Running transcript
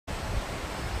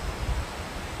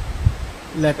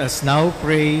Let us now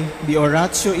pray the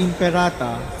Oratio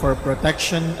Imperata for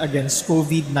protection against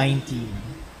COVID-19.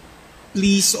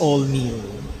 Please all kneel.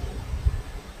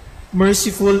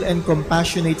 Merciful and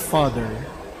compassionate Father,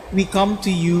 we come to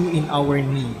you in our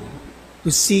need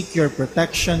to seek your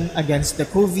protection against the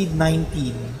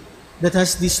COVID-19 that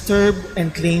has disturbed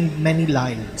and claimed many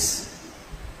lives.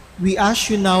 We ask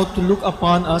you now to look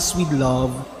upon us with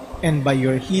love and by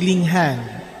your healing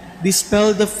hand,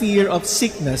 dispel the fear of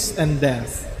sickness and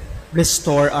death,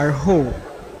 restore our hope,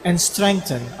 and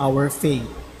strengthen our faith.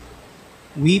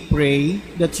 We pray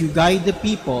that you guide the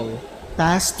people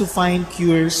tasked to find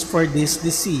cures for this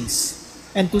disease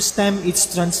and to stem its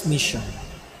transmission.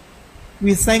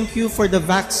 We thank you for the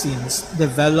vaccines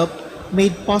developed,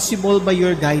 made possible by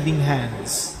your guiding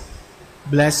hands.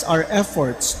 Bless our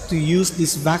efforts to use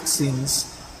these vaccines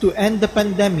to end the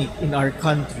pandemic in our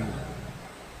country.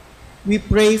 We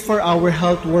pray for our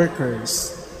health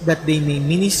workers that they may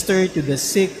minister to the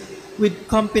sick with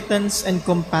competence and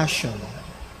compassion.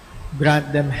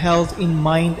 Grant them health in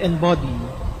mind and body,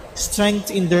 strength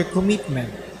in their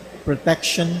commitment,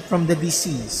 protection from the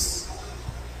disease.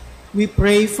 We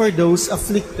pray for those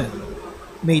afflicted.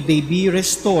 May they be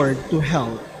restored to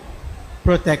health.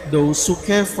 Protect those who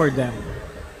care for them.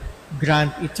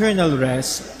 Grant eternal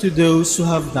rest to those who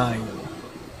have died.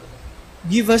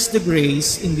 Give us the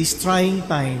grace in these trying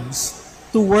times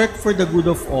to work for the good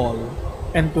of all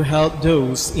and to help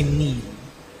those in need.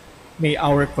 May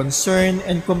our concern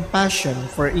and compassion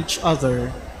for each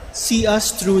other see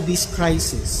us through this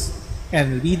crisis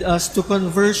and lead us to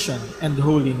conversion and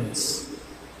holiness.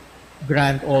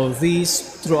 Grant all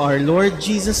this through our Lord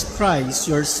Jesus Christ,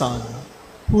 your Son,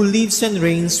 who lives and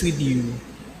reigns with you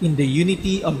in the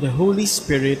unity of the Holy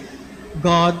Spirit,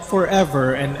 God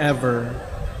forever and ever.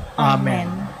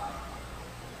 Amen.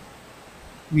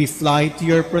 We fly to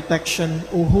your protection,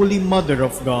 O Holy Mother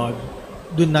of God.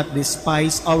 Do not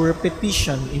despise our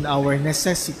petition in our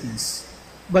necessities,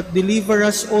 but deliver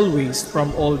us always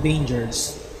from all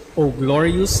dangers, O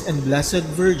glorious and blessed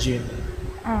Virgin.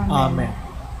 Amen.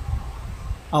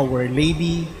 Our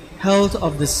Lady, health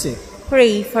of the sick,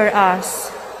 pray for us.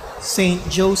 Saint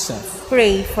Joseph,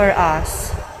 Pray for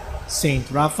us. Saint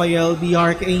Raphael the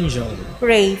Archangel,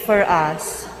 Pray for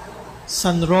us.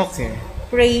 San Roque,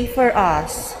 Pray for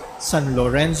us. San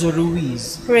Lorenzo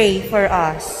Ruiz, Pray for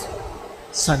us.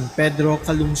 San Pedro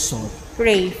Calungsod,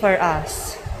 Pray for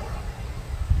us.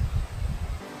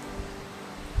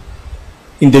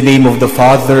 In the name of the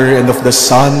Father, and of the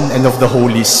Son, and of the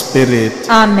Holy Spirit.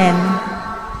 Amen.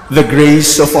 The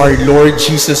grace of our Lord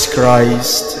Jesus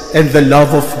Christ, and the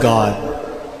love of God,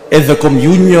 and the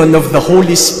communion of the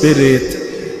Holy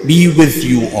Spirit be with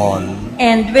you all.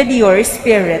 And with your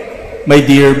spirit. My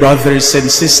dear brothers and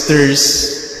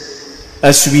sisters,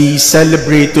 as we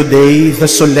celebrate today the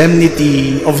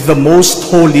solemnity of the Most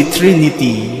Holy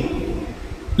Trinity,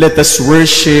 let us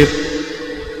worship,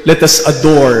 let us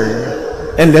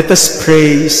adore, and let us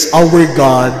praise our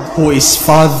God who is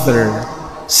Father,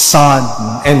 Son,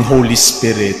 and Holy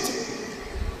Spirit.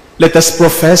 Let us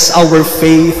profess our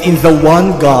faith in the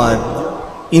one God,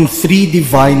 in three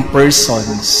divine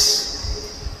persons.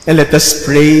 And let us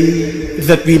pray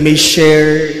that we may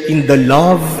share in the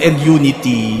love and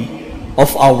unity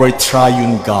of our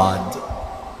triune God,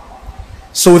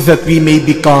 so that we may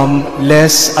become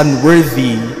less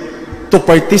unworthy to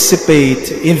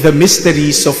participate in the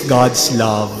mysteries of God's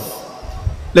love.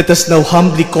 Let us now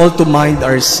humbly call to mind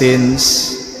our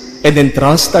sins and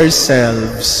entrust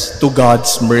ourselves to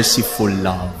God's merciful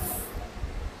love.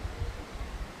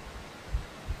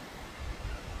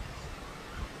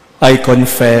 I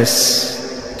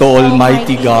confess to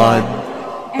Almighty God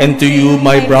and to you,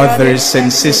 my brothers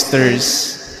and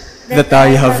sisters, that I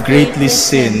have greatly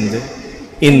sinned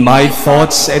in my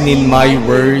thoughts and in my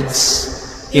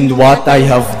words, in what I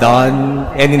have done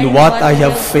and in what I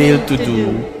have failed to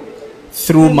do,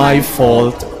 through my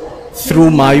fault,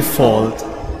 through my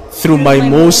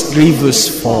most grievous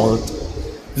fault.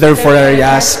 Therefore I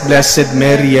ask Blessed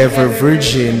Mary, ever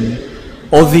Virgin,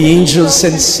 all the angels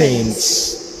and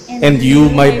saints, and you,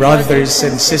 my brothers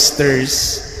and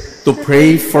sisters, to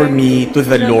pray for me to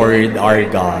the Lord our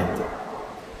God.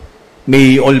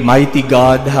 May Almighty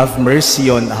God have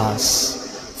mercy on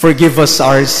us, forgive us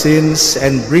our sins,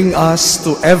 and bring us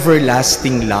to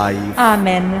everlasting life.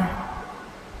 Amen.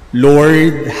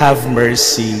 Lord, have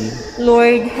mercy.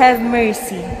 Lord, have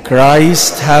mercy.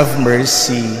 Christ, have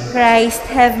mercy. Christ,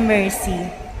 have mercy.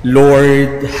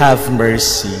 Lord, have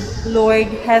mercy. Lord,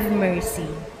 have mercy.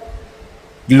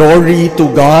 Glory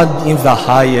to God in the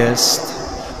highest,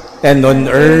 and on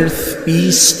earth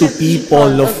peace to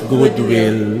people of good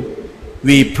will.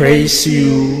 We praise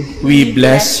you, we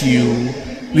bless you,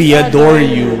 we adore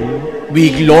you,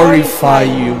 we glorify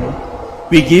you.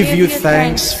 We give you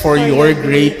thanks for your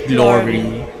great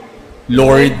glory.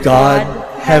 Lord God,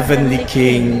 Heavenly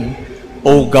King,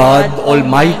 O God,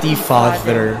 Almighty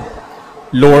Father,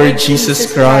 Lord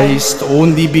Jesus Christ,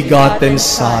 only begotten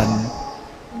Son,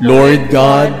 Lord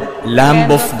God,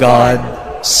 Lamb of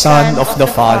God, Son of the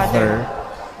Father,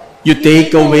 you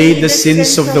take away the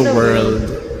sins of the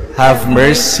world. Have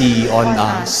mercy on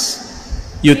us.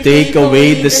 You take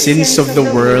away the sins of the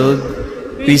world.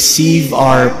 Receive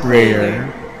our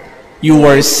prayer. You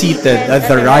are seated at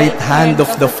the right hand of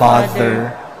the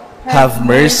Father. Have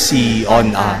mercy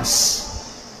on us.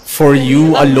 For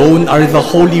you alone are the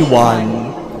Holy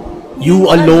One. You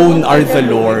alone are the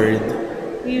Lord.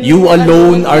 You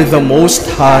alone are the Most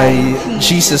High,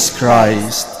 Jesus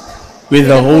Christ, with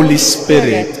the Holy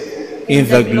Spirit, in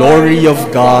the glory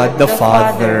of God the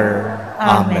Father.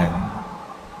 Amen.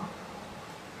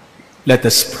 Let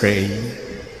us pray.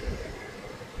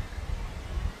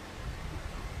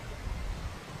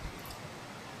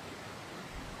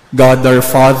 God our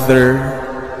Father,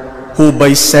 who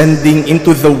by sending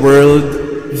into the world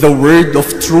the word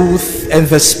of truth and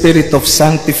the spirit of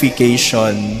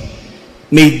sanctification,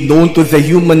 made known to the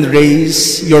human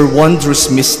race your wondrous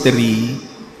mystery,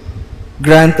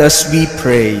 grant us, we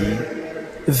pray,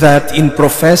 that in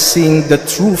professing the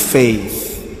true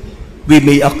faith, we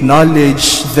may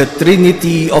acknowledge the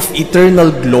Trinity of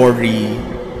eternal glory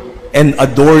and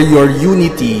adore your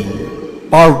unity,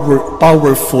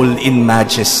 powerful in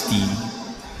majesty.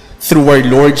 Through our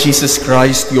Lord Jesus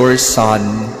Christ, your Son,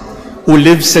 who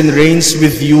lives and reigns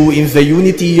with you in the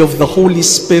unity of the Holy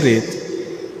Spirit,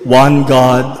 one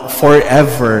God,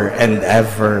 forever and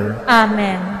ever.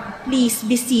 Amen. Please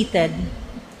be seated.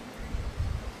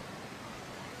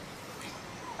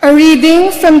 A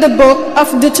reading from the book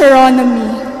of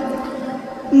Deuteronomy.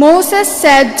 Moses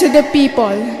said to the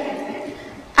people,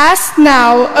 "Ask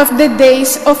now of the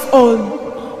days of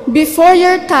old, before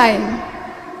your time,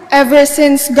 ever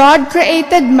since God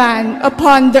created man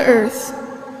upon the earth.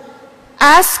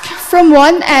 Ask from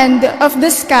one end of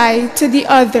the sky to the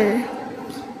other.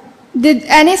 Did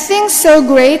anything so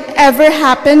great ever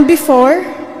happen before?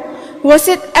 Was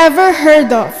it ever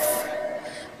heard of?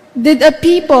 Did a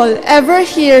people ever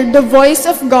hear the voice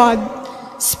of God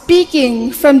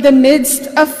speaking from the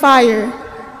midst of fire,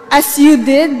 as you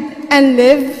did and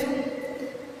live?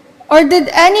 Or did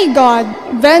any God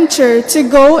venture to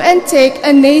go and take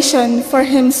a nation for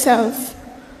himself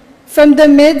from the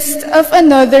midst of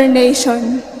another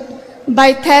nation,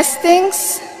 by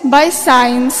testings, by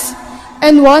signs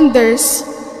and wonders,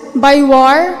 by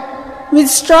war,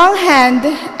 with strong hand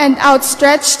and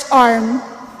outstretched arm,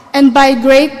 and by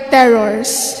great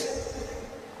terrors,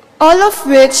 all of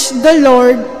which the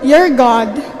Lord your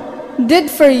God did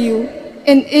for you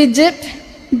in Egypt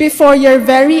before your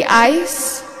very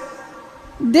eyes?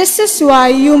 This is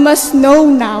why you must know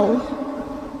now,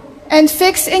 and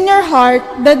fix in your heart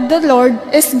that the Lord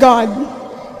is God,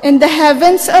 in the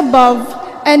heavens above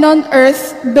and on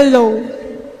earth below,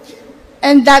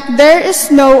 and that there is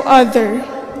no other.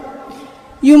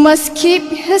 You must keep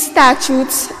his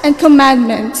statutes and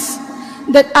commandments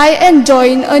that I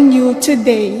enjoin on you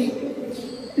today,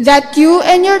 that you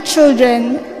and your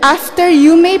children after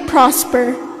you may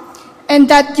prosper, and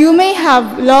that you may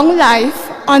have long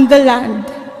life on the land,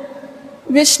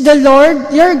 which the Lord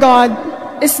your God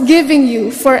is giving you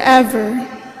forever."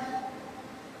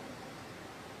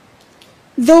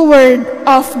 The word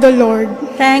of the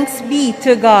Lord. Thanks be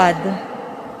to God.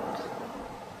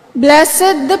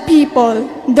 Blessed the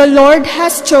people the Lord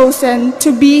has chosen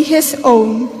to be his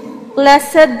own.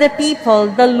 Blessed the people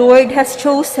the Lord has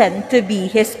chosen to be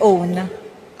his own.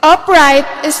 Upright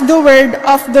is the word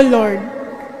of the Lord,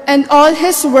 and all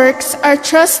his works are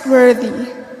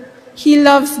trustworthy. He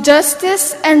loves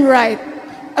justice and right.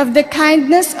 Of the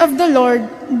kindness of the Lord,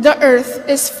 the earth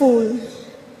is full.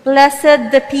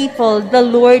 Blessed the people the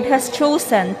Lord has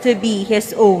chosen to be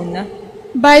his own.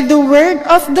 By the word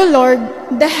of the Lord,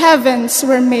 the heavens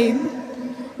were made.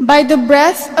 By the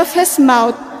breath of his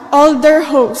mouth, all their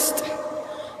host.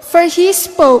 For he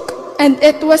spoke, and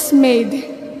it was made.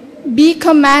 Be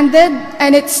commanded,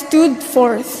 and it stood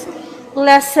forth.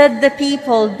 Blessed the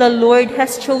people the Lord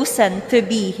has chosen to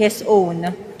be his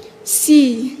own.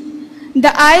 See,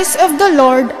 the eyes of the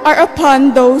Lord are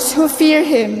upon those who fear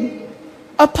him,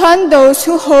 upon those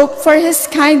who hope for his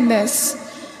kindness,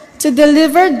 to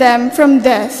deliver them from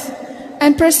death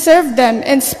and preserve them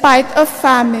in spite of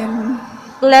famine.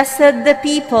 Blessed the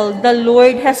people the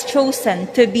Lord has chosen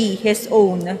to be his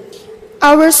own.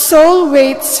 Our soul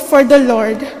waits for the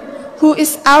Lord, who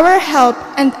is our help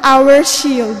and our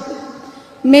shield.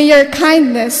 May your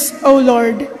kindness, O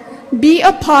Lord, be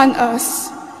upon us,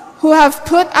 who have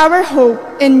put our hope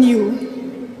in you.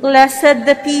 Blessed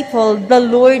the people the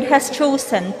Lord has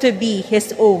chosen to be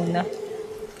his own.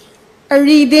 A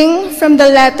reading from the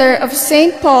letter of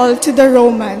St. Paul to the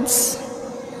Romans.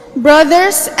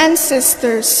 Brothers and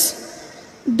sisters,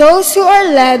 those who are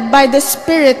led by the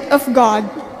Spirit of God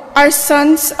are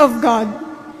sons of God.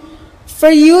 For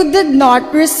you did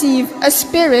not receive a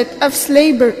spirit of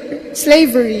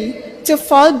slavery to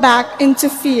fall back into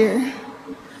fear,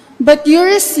 but you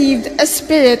received a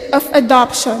spirit of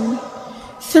adoption,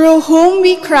 through whom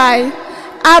we cry,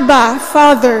 Abba,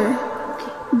 Father.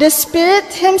 The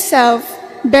Spirit himself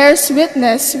bears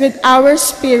witness with our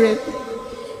spirit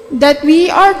that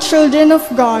we are children of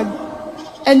God,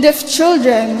 and if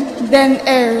children, then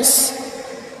heirs,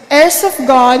 heirs of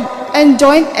God and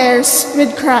joint heirs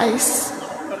with Christ,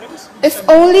 if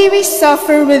only we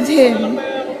suffer with him,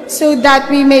 so that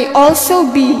we may also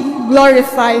be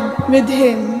glorified with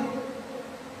him.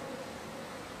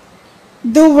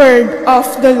 The word of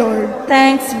the Lord.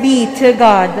 Thanks be to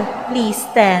God. Please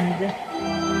stand.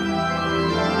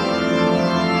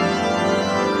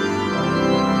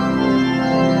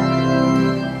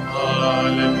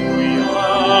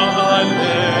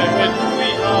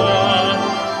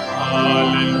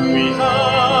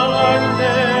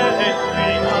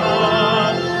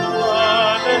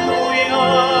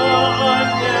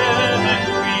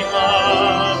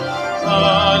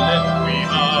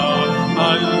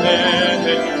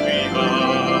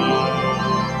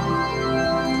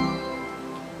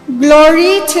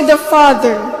 Glory to the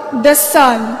Father, the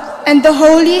Son, and the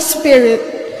Holy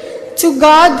Spirit, to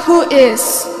God who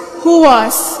is, who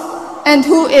was, and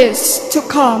who is to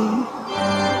come.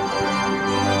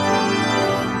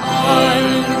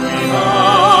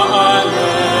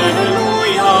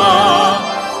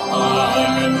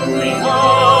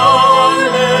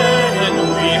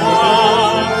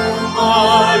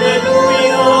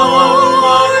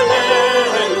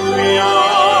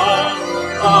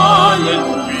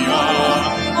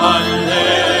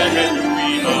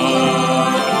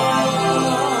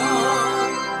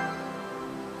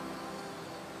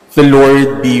 The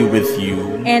Lord be with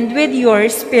you. And with your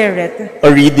spirit.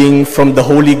 A reading from the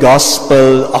Holy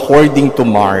Gospel according to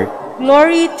Mark.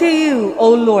 Glory to you,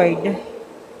 O Lord.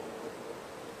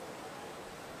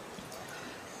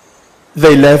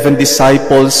 The 11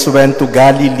 disciples went to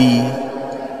Galilee,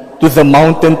 to the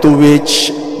mountain to which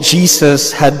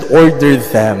Jesus had ordered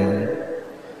them.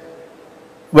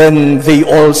 When they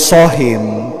all saw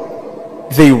him,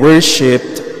 they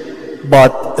worshipped,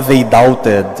 but they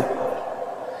doubted.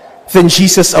 Then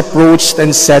Jesus approached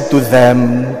and said to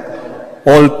them,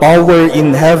 All power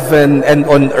in heaven and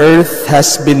on earth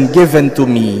has been given to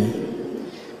me.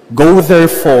 Go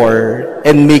therefore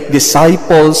and make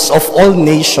disciples of all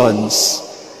nations,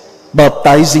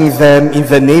 baptizing them in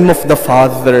the name of the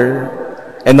Father,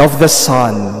 and of the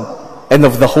Son, and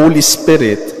of the Holy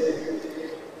Spirit,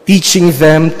 teaching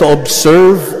them to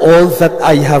observe all that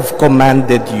I have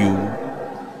commanded you.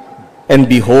 And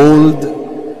behold,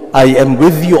 I am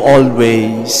with you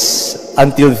always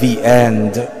until the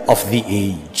end of the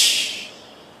age.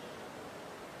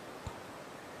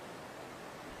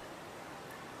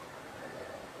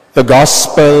 The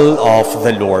Gospel of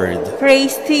the Lord.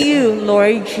 Praise to you,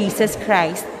 Lord Jesus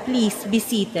Christ. Please be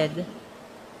seated.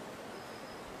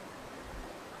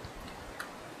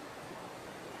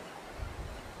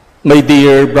 My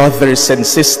dear brothers and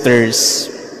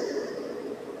sisters,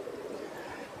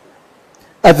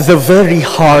 at the very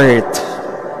heart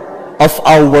of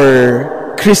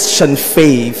our Christian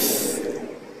faith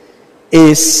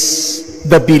is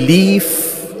the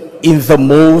belief in the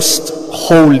most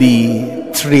holy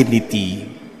Trinity.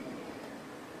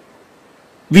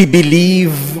 We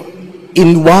believe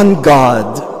in one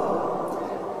God,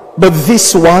 but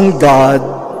this one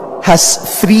God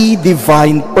has three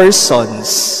divine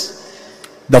persons: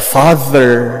 the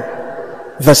Father,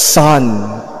 the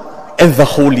Son, and the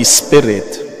Holy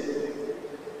Spirit.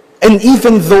 And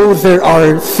even though there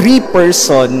are three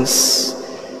persons,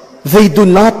 they do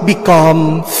not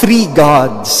become three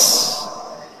gods.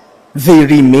 They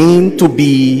remain to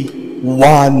be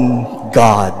one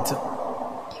God.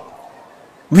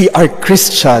 We are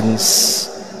Christians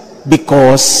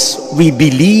because we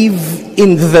believe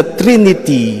in the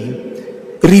Trinity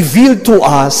revealed to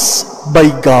us by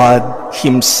God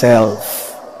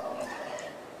Himself.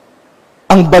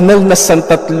 Ang banal na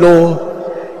Santatlo,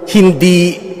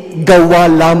 hindi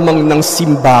gawa lamang ng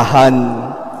simbahan.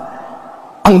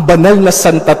 Ang banal na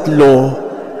Santatlo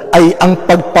ay ang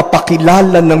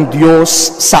pagpapakilala ng Diyos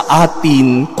sa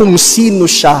atin kung sino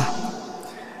siya.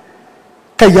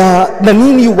 Kaya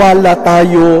naniniwala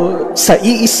tayo sa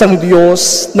iisang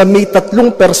Diyos na may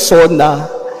 3 persona,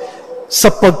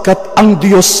 sapagkat ang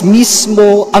Diyos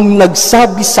mismo ang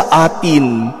nagsabi sa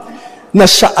atin na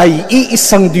siya ay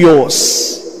iisang Diyos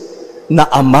na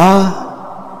Ama,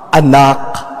 Anak,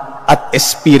 at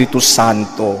Espiritu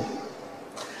Santo.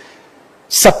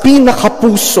 Sa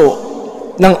pinakapuso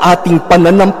ng ating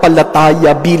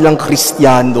pananampalataya bilang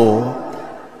Kristiyano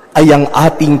ay ang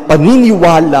ating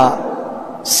paniniwala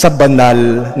sa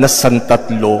banal na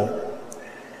Santatlo.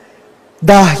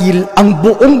 Dahil ang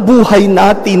buong buhay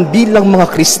natin bilang mga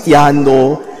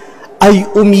Kristiyano ay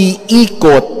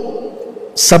umiikot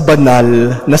sa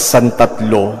banal na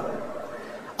Santatlo.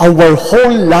 Our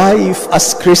whole life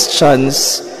as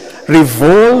Christians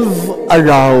revolve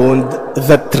around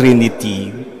the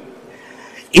Trinity.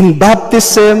 In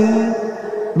baptism,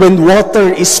 when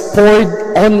water is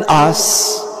poured on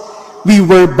us, we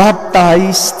were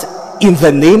baptized in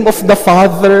the name of the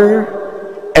Father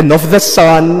and of the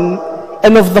Son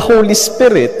and of the Holy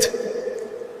Spirit.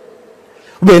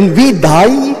 When we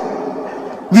die,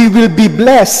 we will be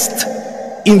blessed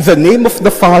in the name of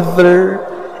the Father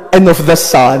and of the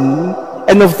Son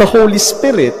and of the Holy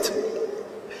Spirit.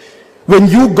 When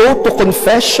you go to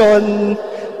confession,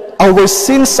 our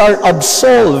sins are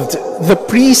absolved. The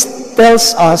priest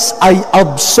tells us, I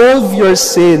absolve your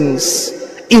sins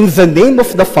in the name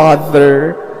of the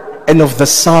Father and of the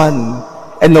Son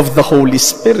and of the Holy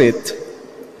Spirit.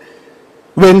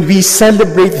 When we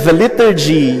celebrate the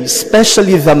liturgy,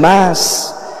 especially the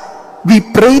Mass, we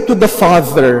pray to the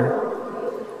Father,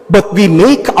 but we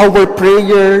make our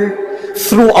prayer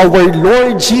through our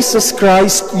Lord Jesus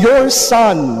Christ, your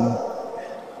Son,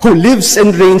 who lives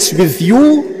and reigns with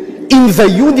you in the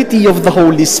unity of the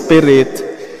Holy Spirit.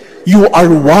 You are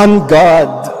one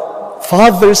God,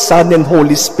 Father, Son, and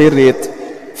Holy Spirit,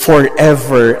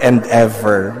 forever and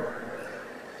ever.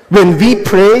 When we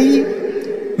pray,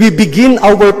 we begin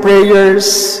our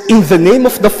prayers in the name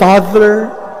of the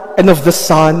Father and of the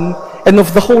Son and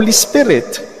of the Holy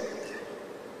Spirit.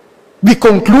 We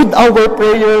conclude our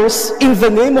prayers in the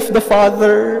name of the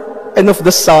Father and of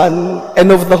the Son and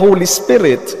of the Holy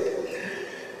Spirit.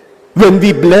 When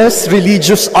we bless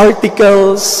religious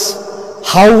articles,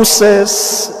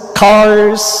 houses,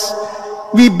 cars,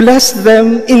 we bless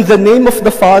them in the name of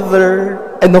the Father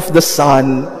and of the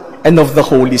Son and of the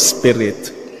Holy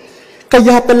Spirit.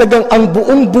 Kaya talagang ang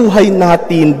buong buhay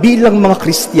natin bilang mga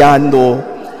Kristiyano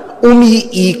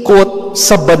umiikot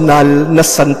sa banal na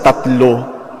Santatlo.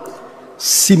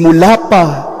 Simula pa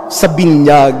sa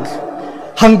binyag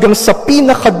hanggang sa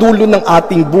pinakadulo ng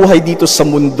ating buhay dito sa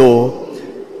mundo,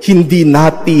 hindi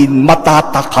natin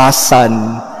matatakasan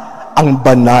ang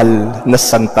banal na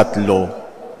Santatlo.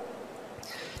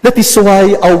 That is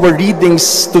why our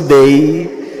readings today,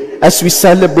 as we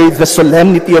celebrate the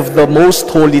solemnity of the Most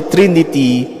Holy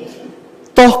Trinity,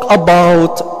 talk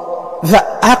about the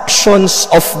actions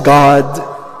of God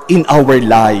in our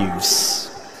lives.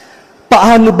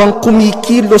 Paano bang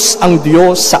kumikilos ang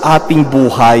Diyos sa ating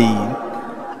buhay?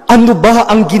 Ano ba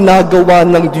ang ginagawa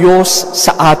ng Diyos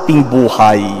sa ating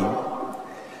buhay?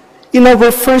 In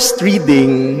our first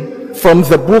reading from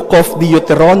the book of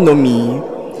Deuteronomy,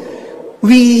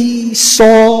 we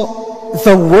saw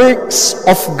the works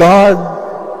of God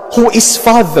who is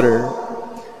Father,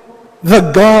 the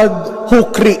God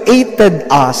who created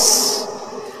us,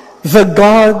 the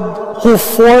God who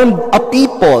formed a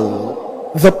people,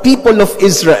 the people of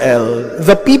Israel,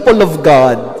 the people of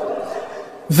God,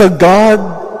 the God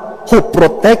who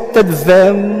protected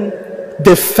them,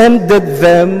 defended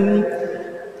them,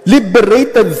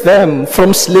 liberated them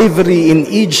from slavery in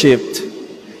Egypt.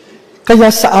 Kaya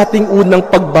sa ating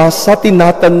unang pagbasa,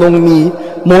 tinatanong ni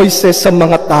Moises sa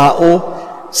mga tao,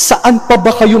 saan pa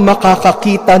ba kayo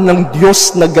makakakita ng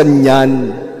Diyos na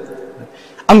ganyan?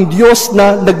 Ang Diyos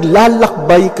na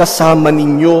naglalakbay kasama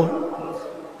ninyo,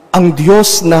 ang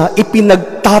Diyos na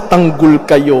ipinagtatanggol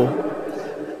kayo,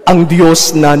 ang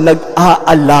Diyos na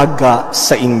nag-aalaga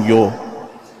sa inyo.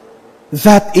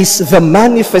 That is the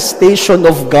manifestation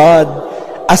of God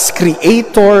as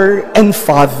Creator and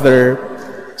Father,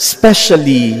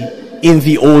 especially in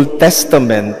the Old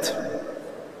Testament.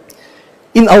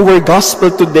 In our gospel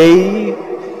today,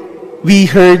 we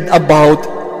heard about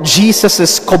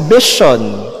Jesus'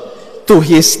 commission to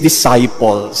His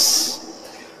disciples.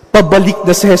 Pabalik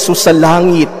na si Jesus sa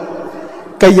langit,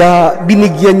 kaya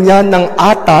binigyan niya ng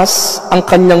atas ang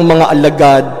kanyang mga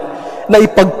alagad na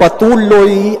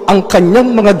ipagpatuloy ang kanyang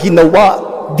mga ginawa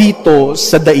dito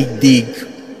sa daigdig.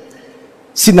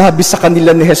 Sinabi sa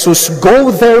kanila ni Jesus,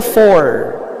 "Go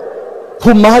therefore,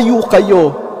 humayo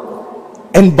kayo,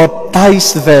 and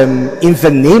baptize them in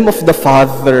the name of the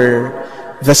Father,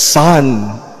 the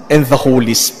Son, and the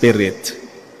Holy Spirit."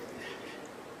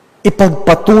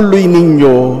 Ipagpatuloy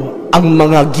ninyo ang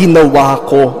mga ginawa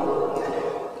ko.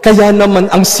 Kaya naman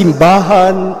ang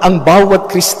simbahan, ang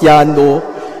bawat Kristiyano,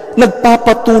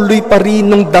 nagpapatuloy pa rin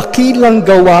ng dakilang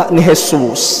gawa ni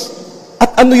Jesus.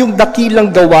 At ano yung dakilang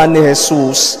gawa ni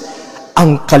Jesus?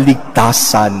 Ang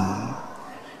kaligtasan.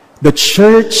 The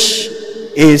Church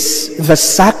is the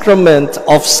sacrament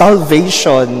of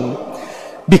salvation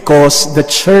because the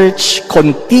Church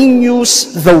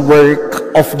continues the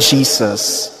work of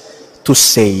Jesus to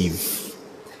save.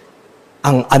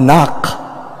 Ang anak,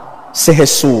 si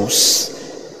Jesus,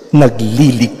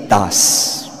 nagliligtas.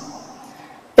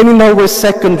 And in our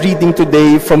second reading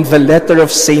today from the letter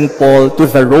of St. Paul to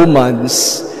the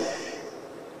Romans,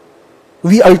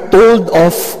 we are told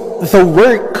of the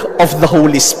work of the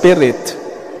Holy Spirit.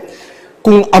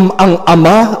 Kung ang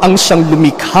Ama ang siyang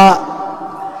lumikha,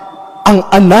 ang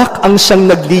anak ang siyang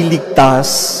nagliligtas,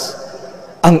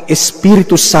 ang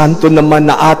Espiritu Santo naman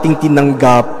na ating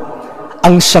tinanggap,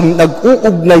 ang siyang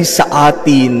nag-uugnay sa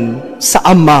atin, sa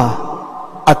Ama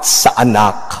at sa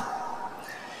anak.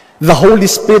 The Holy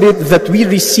Spirit that we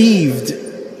received,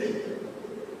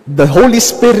 the Holy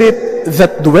Spirit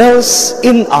that dwells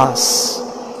in us,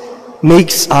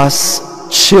 makes us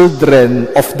children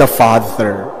of the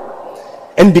Father.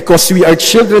 And because we are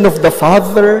children of the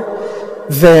Father,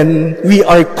 then we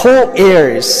are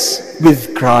co-heirs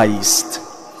with Christ.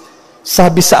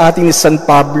 Sabi sa atin ni San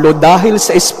Pablo, dahil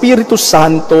sa Espiritu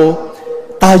Santo,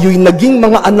 tayo'y naging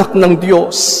mga anak ng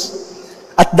Diyos.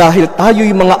 At dahil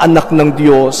tayo'y mga anak ng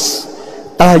Diyos,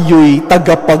 tayo'y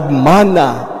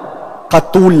tagapagmana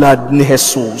katulad ni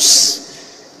Jesus,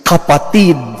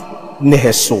 kapatid ni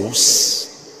Jesus.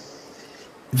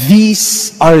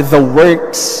 These are the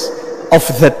works of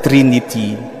the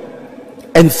Trinity.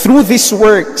 And through these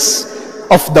works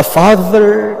of the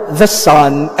Father, the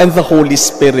Son, and the Holy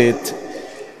Spirit,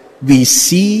 we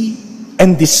see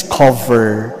and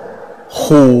discover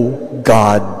who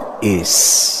God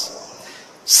is.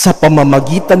 Sa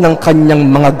pamamagitan ng kanyang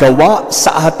mga gawa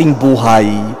sa ating buhay,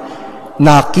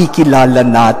 nakikilala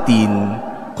natin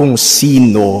kung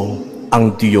sino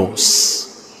ang Diyos.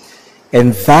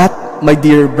 And that, my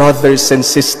dear brothers and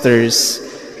sisters,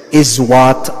 is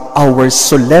what our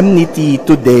solemnity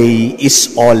today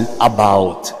is all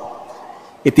about.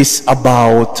 It is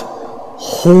about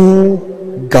who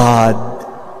God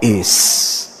is.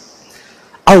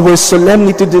 Our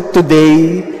solemnity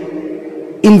today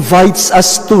invites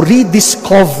us to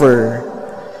rediscover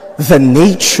the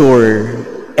nature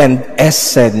and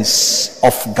essence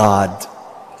of God.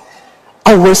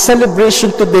 Our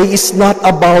celebration today is not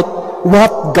about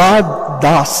what God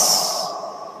does.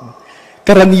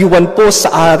 Karaniwan po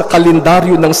sa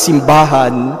kalendaryo ng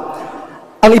simbahan,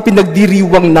 ang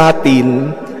ipinagdiriwang natin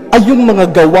ay yung mga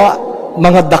gawa,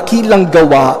 mga dakilang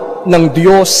gawa ng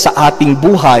Diyos sa ating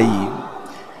buhay.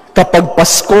 Kapag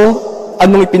Pasko,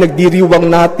 anong ipinagdiriwang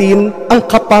natin? Ang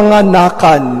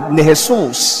kapanganakan ni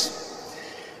Jesus.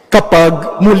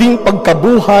 Kapag muling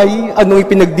pagkabuhay, anong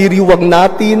ipinagdiriwang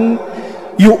natin?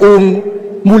 Yung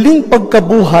muling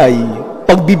pagkabuhay,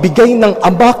 pagbibigay ng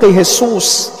Ama kay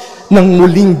Jesus ng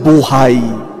muling buhay.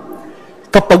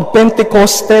 Kapag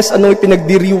Pentecostes, ano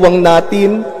ipinagdiriwang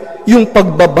natin? Yung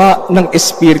pagbaba ng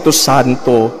Espiritu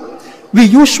Santo. We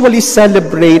usually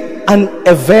celebrate an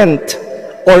event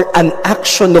or an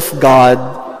action of God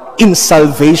in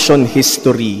salvation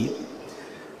history.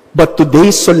 But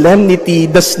today's solemnity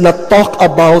does not talk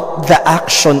about the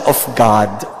action of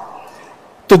God.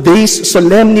 Today's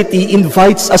solemnity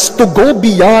invites us to go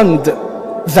beyond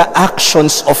the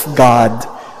actions of God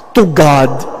to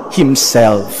God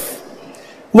Himself.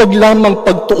 Huwag lamang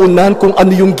pagtuunan kung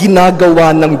ano yung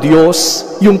ginagawa ng Diyos,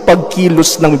 yung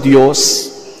pagkilos ng Diyos.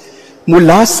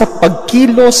 Mula sa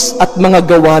pagkilos at mga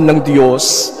gawa ng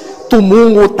Diyos,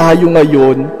 tumungo tayo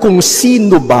ngayon kung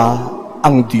sino ba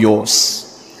ang Diyos.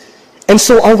 And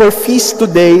so our feast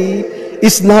today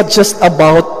is not just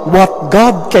about what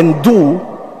God can do.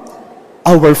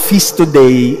 Our feast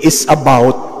today is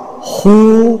about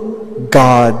who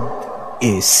God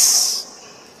is.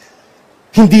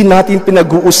 Hindi natin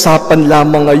pinag-uusapan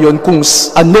lamang ngayon kung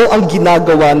ano ang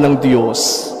ginagawa ng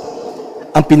Diyos.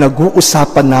 Ang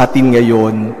pinag-uusapan natin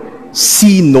ngayon,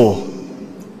 sino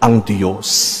ang Diyos.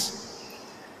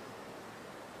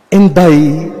 And by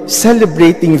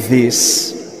celebrating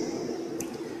this,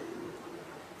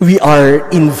 we are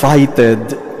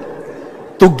invited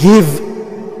to give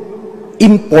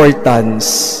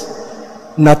importance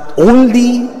not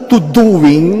only to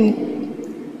doing,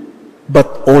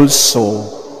 but also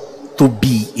to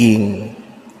being.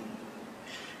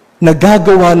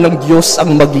 Nagagawa ng Diyos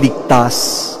ang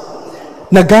magligtas.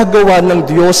 Nagagawa ng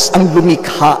Diyos ang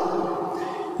lumikha.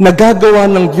 Nagagawa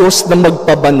ng Diyos na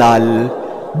magpabanal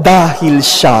dahil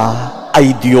Siya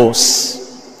ay Diyos.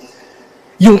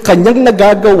 Yung Kanyang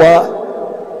nagagawa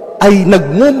ay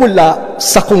nagmumula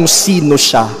sa kung sino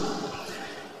Siya.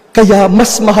 Kaya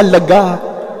mas mahalaga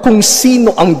kung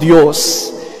sino ang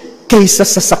Diyos kaysa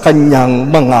sa Kanyang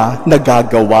mga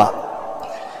nagagawa.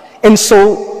 And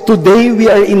so, today we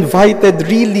are invited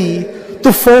really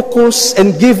to focus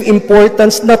and give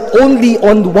importance not only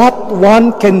on what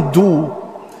one can do,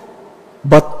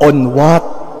 but on what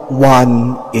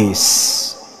one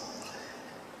is.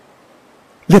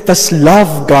 Let us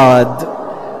love God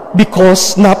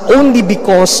not only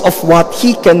because of what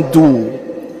He can do,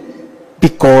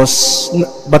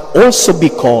 but also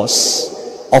because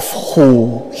of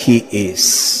who He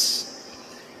is.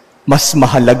 Mas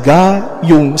mahalaga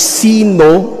yung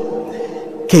sino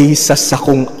kaysa sa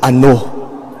kung ano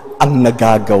ang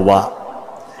nagagawa.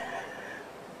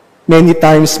 Many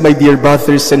times, my dear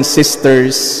brothers and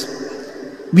sisters,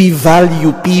 we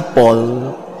value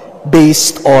people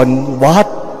based on what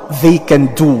they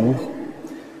can do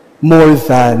more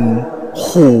than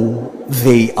who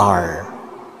they are.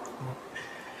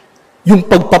 Yung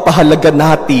pagpapahalaga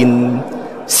natin,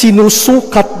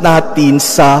 sinusukat natin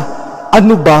sa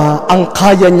ano ba ang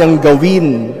kaya niyang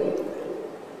gawin?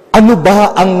 Ano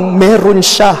ba ang meron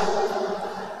siya?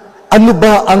 Ano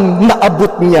ba ang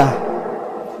naabot niya?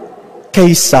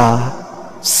 Kaysa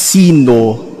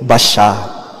sino ba siya?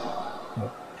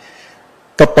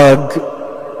 Kapag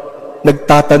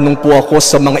nagtatanong po ako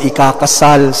sa mga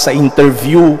ikakasal sa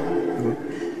interview,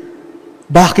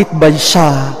 bakit ba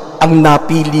siya ang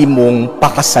napili mong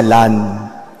pakasalan?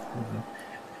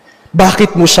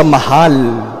 Bakit mo siya mahal?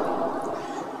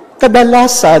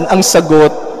 Kadalasan ang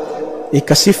sagot,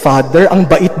 kasi Father, ang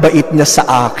bait-bait niya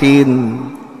sa akin.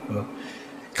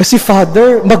 Kasi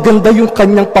Father, maganda yung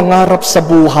kanyang pangarap sa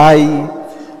buhay.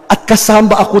 At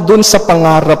kasama ako doon sa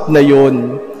pangarap na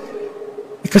yon.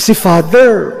 Kasi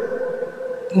Father,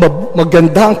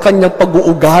 maganda ang kanyang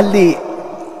pag-uugali.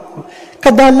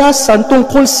 Kadalasan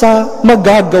tungkol sa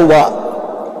magagawa.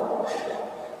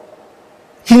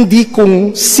 Hindi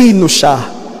kung sino siya,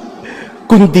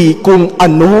 kundi kung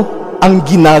ano ang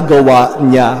ginagawa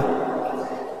niya.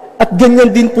 At ganyan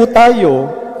din po tayo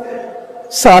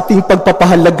sa ating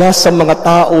pagpapahalaga sa mga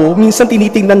tao. Minsan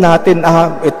tinitingnan natin,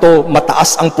 ito,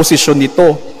 mataas ang posisyon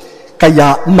nito,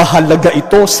 kaya mahalaga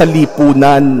ito sa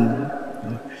lipunan.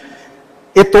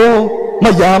 Ito,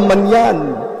 mayaman yan,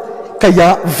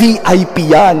 kaya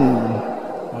VIP yan.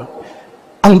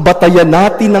 Ang batayan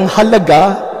natin ng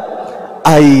halaga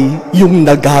ay yung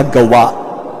nagagawa.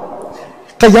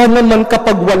 Kaya naman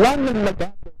kapag wala nang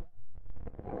nagagawa,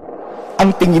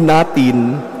 ang tingin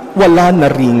natin, wala na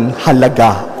ring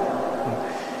halaga.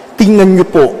 Tingnan niyo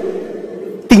po,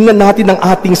 tingnan natin ang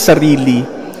ating sarili.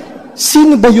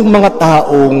 Sino ba yung mga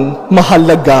taong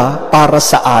mahalaga para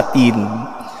sa atin?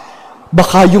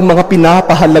 Baka yung mga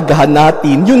pinapahalagahan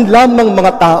natin, yun lamang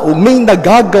mga taong may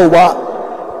nagagawa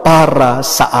para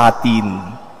sa atin.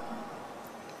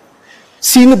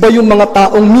 Sino ba yung mga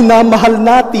taong minamahal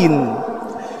natin?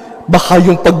 Baka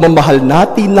yung pagmamahal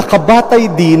natin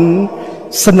nakabatay din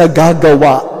sa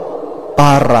nagagawa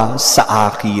para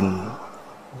sa akin.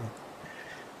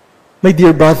 My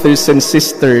dear brothers and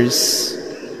sisters,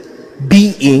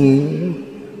 being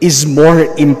is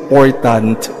more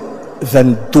important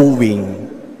than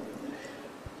doing.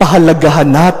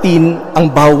 Pahalagahan natin ang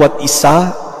bawat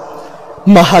isa,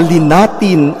 mahalin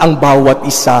natin ang bawat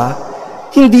isa,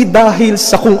 hindi dahil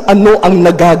sa kung ano ang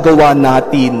nagagawa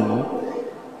natin,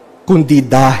 kundi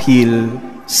dahil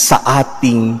sa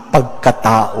ating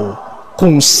pagkatao,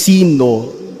 kung sino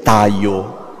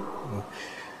tayo.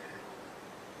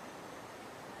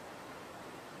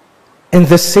 And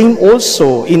the same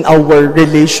also in our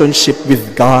relationship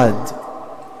with God.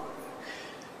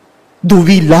 Do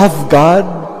we love God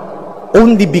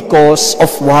only because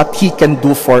of what He can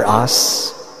do for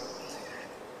us?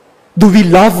 Do we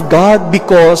love God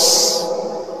because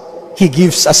He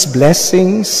gives us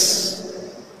blessings?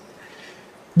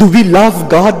 Do we love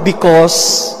God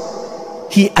because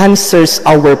He answers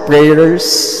our prayers?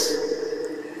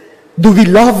 Do we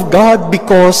love God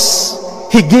because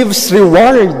He gives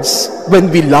rewards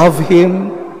when we love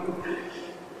Him?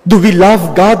 Do we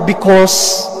love God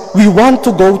because we want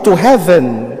to go to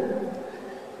heaven?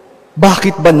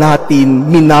 Bakit ba natin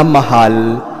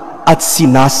minamahal at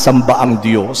sinasamba ang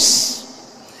Diyos?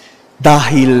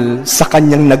 dahil sa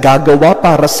kanyang nagagawa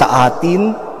para sa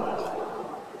atin,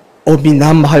 o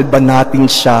minamahal ba natin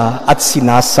siya at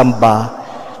sinasamba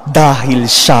dahil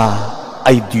siya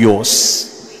ay Diyos?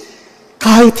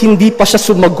 Kahit hindi pa siya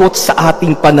sumagot sa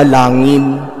ating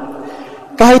panalangin,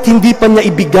 kahit hindi pa niya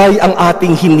ibigay ang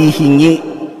ating hinihingi,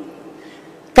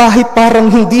 kahit parang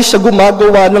hindi siya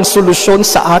gumagawa ng solusyon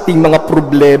sa ating mga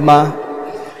problema,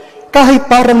 kahit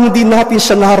parang hindi natin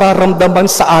siya nararamdaman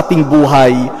sa ating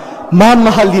buhay,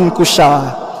 mamahalin ko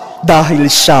siya dahil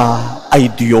siya ay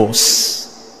Diyos.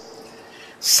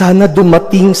 Sana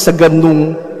dumating sa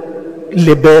ganung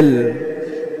level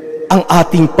ang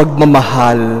ating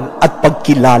pagmamahal at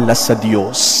pagkilala sa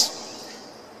Diyos.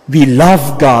 We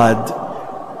love God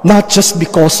not just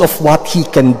because of what He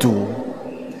can do.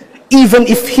 Even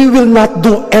if He will not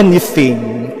do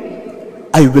anything,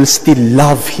 I will still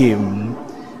love Him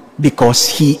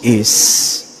because He is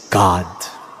God.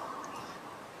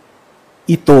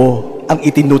 Ito ang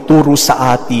itinuturo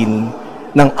sa atin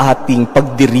ng ating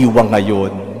pagdiriwang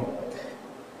ngayon.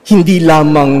 Hindi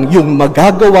lamang yung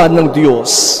magagawa ng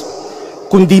Diyos,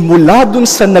 kundi mula dun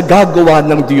sa nagagawa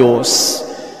ng Diyos,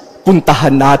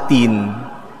 puntahan natin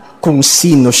kung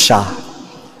sino siya.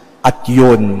 At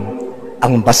yun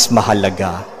ang mas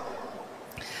mahalaga.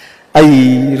 I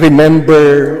remember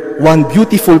one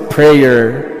beautiful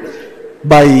prayer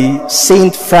by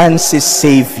Saint Francis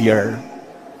Xavier.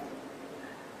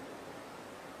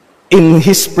 In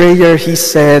his prayer, he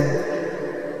said,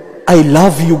 I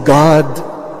love you, God,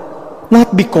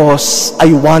 not because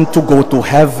I want to go to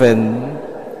heaven.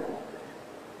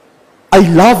 I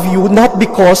love you not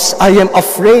because I am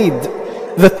afraid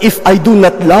that if I do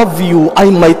not love you, I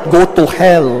might go to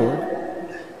hell.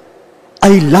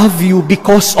 I love you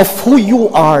because of who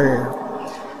you are.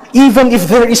 Even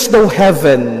if there is no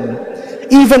heaven,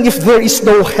 even if there is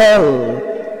no hell,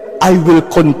 I will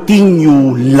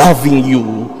continue loving you.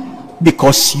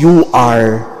 Because you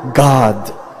are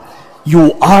God.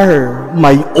 You are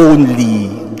my only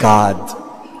God.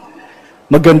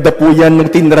 Maganda po yan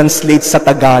nung tinranslate sa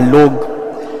Tagalog.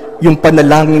 Yung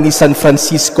panalangin ni San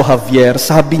Francisco Javier,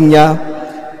 sabi niya,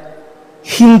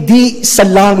 hindi sa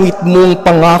langit mong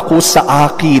pangako sa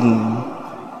akin,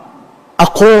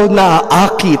 ako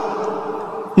naaakit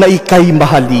na ika'y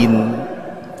mahalin.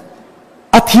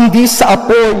 At hindi sa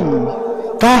apoy,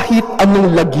 kahit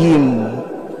anong lagim,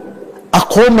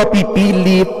 ako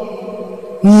mapipilit,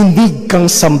 nginig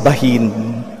kang sambahin.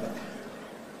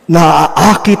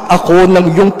 Naaakit ako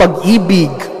ng iyong pag-ibig,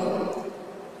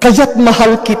 kaya't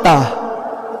mahal kita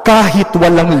kahit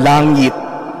walang langit,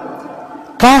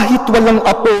 kahit walang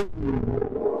apoy,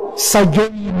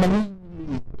 sa'yo'y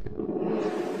manginig.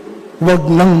 Huwag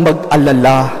nang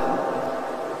mag-alala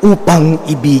upang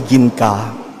ibigin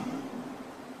ka.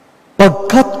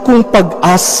 Pagkat kung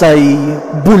pag-asa'y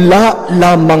bula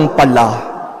lamang pala,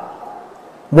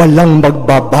 walang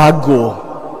magbabago,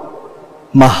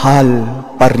 mahal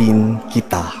pa rin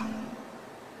kita.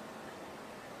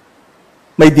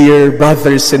 My dear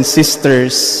brothers and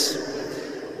sisters,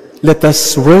 let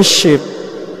us worship,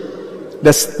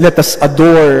 let us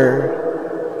adore,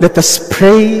 let us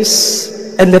praise,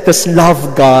 and let us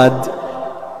love God,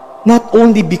 not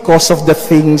only because of the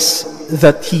things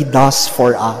that He does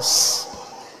for us.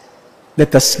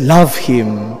 Let us love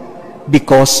Him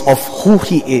because of who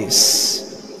He is.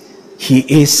 He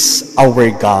is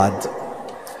our God.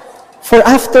 For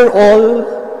after all,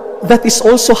 that is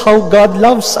also how God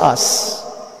loves us.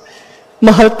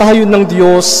 Mahal tayo ng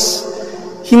Diyos,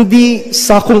 hindi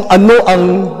sa kung ano ang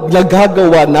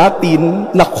nagagawa natin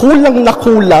na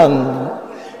kulang.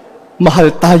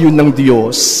 Mahal tayo ng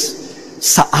Diyos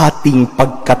sa ating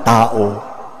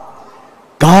pagkatao.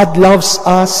 God loves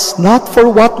us not for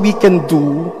what we can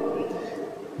do.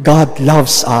 God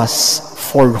loves us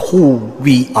for who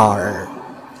we are.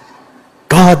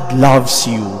 God loves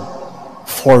you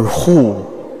for who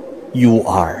you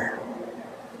are.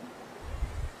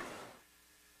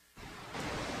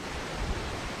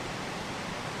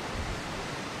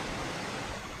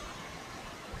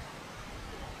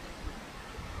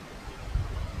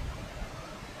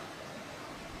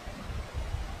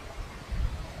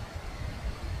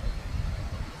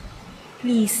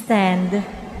 Please stand.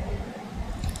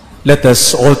 Let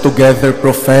us all together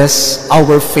profess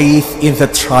our faith in the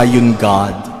triune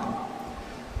God.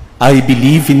 I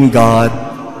believe in God,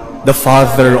 the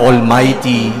Father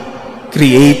Almighty,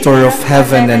 creator of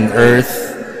heaven and earth,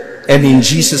 and in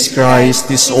Jesus Christ,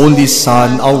 His only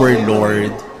Son, our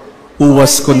Lord, who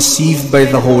was conceived by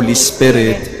the Holy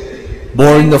Spirit,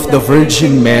 born of the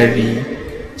Virgin Mary,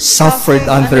 suffered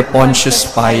under Pontius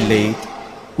Pilate,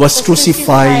 was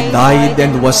crucified, died,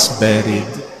 and was buried.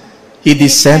 He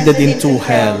descended into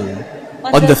hell.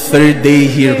 On the third day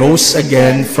he rose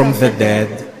again from the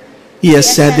dead. He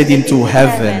ascended into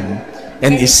heaven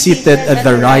and is seated at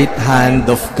the right hand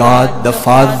of God the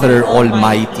Father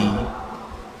Almighty.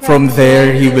 From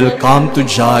there he will come to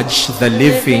judge the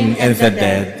living and the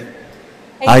dead.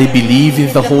 I believe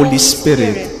in the Holy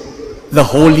Spirit, the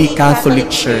Holy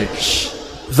Catholic Church,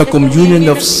 the communion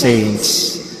of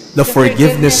saints, the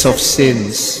forgiveness of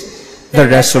sins, the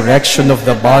resurrection of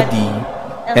the body,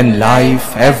 and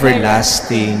life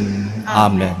everlasting.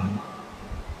 Amen.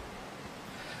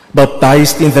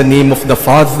 Baptized in the name of the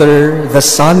Father, the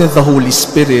Son, and the Holy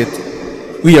Spirit,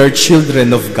 we are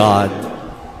children of God.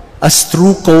 As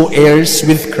true co-heirs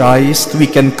with Christ, we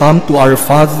can come to our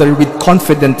Father with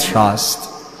confident trust.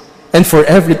 And for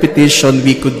every petition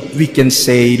we can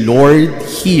say, Lord,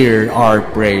 hear our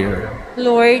prayer.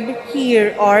 Lord,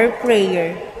 hear our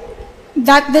prayer.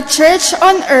 That the Church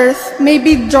on earth may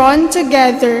be drawn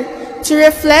together to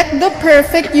reflect the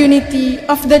perfect unity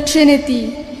of the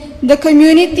Trinity, the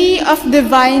community of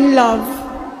divine love.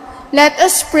 Let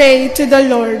us pray to the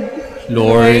Lord.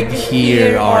 Lord,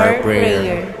 hear our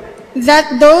prayer.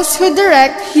 That those who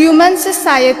direct human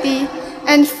society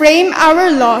and frame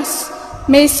our laws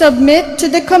may submit to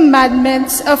the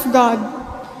commandments of God.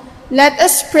 Let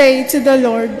us pray to the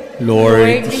Lord.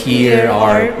 Lord, hear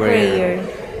our prayer.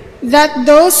 That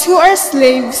those who are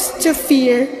slaves to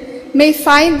fear may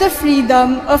find the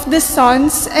freedom of the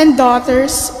sons and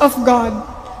daughters of God.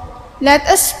 Let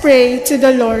us pray to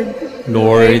the Lord.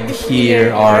 Lord,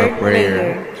 hear our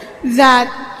prayer. That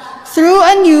through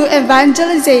a new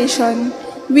evangelization,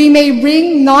 we may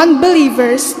bring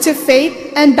non-believers to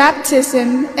faith and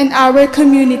baptism in our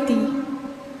community.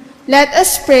 Let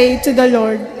us pray to the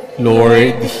Lord.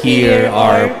 Lord, hear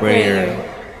our prayer.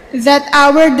 That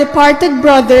our departed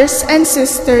brothers and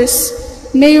sisters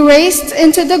may raise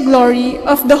into the glory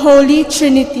of the Holy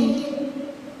Trinity.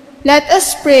 Let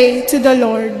us pray to the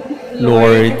Lord.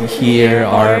 Lord, hear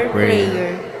our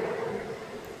prayer.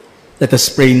 Let us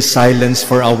pray in silence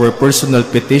for our personal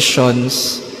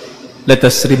petitions. Let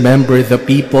us remember the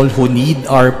people who need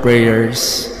our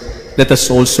prayers. Let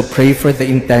us also pray for the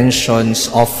intentions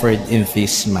offered in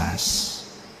this Mass.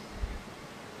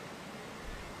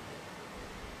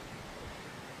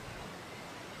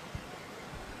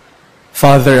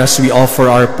 Father, as we offer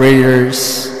our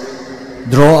prayers,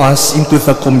 draw us into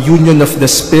the communion of the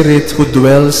Spirit who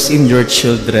dwells in your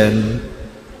children,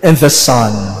 and the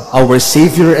Son, our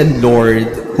Savior and Lord,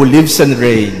 who lives and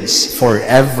reigns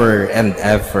forever and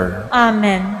ever.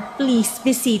 Amen. Please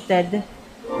be seated.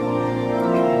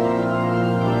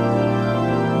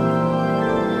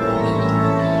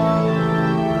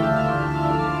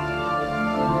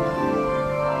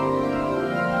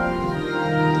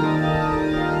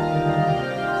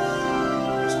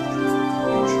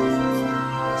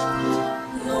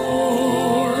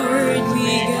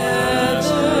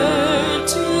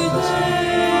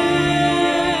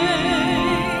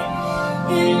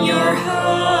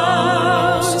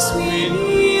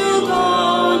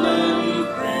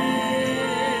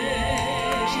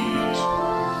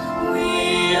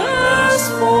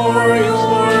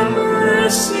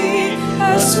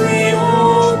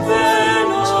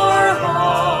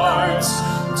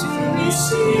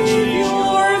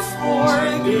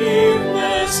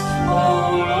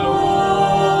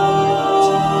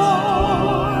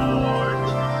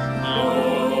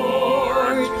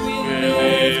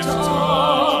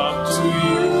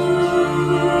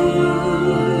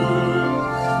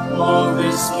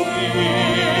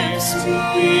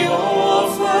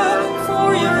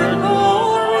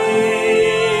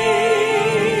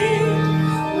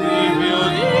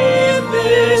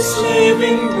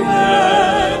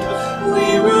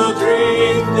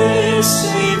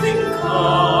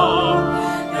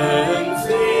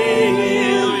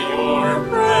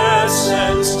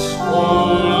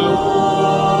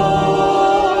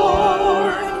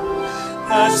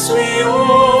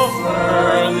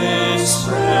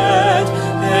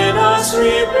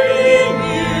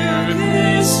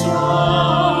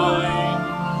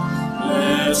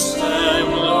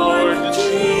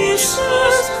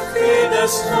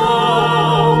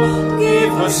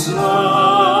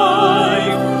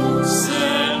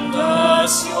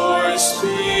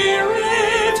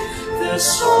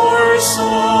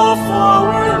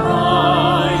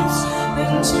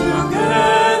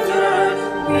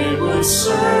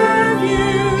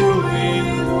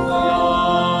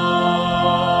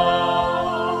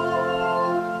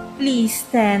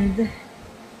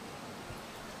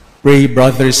 Pray,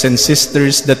 brothers and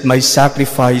sisters, that my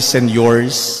sacrifice and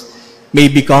yours may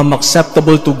become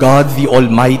acceptable to God the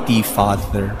Almighty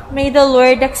Father. May the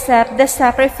Lord accept the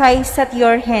sacrifice at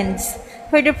your hands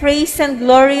for the praise and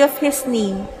glory of his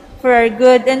name, for our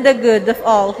good and the good of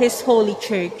all his holy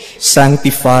church.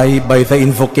 Sanctify by the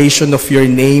invocation of your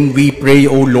name, we pray,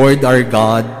 O Lord our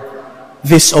God,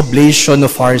 this oblation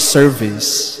of our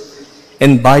service,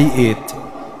 and by it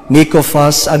make of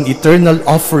us an eternal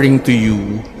offering to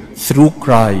you through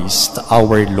Christ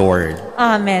our Lord.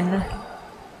 Amen.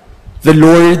 The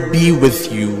Lord be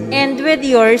with you. And with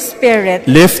your spirit.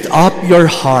 Lift up your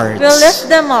hearts. We'll lift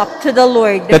them up to the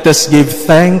Lord. Let us give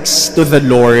thanks to the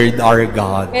Lord our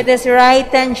God. It is right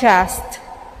and just.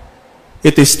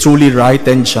 It is truly right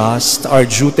and just, our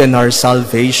duty and our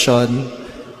salvation,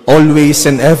 always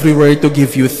and everywhere to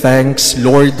give you thanks,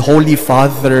 Lord, Holy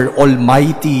Father,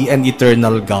 Almighty and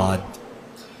eternal God.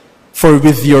 For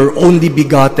with your only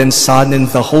begotten Son and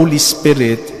the Holy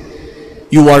Spirit,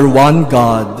 you are one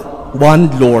God,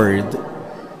 one Lord,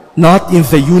 not in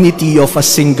the unity of a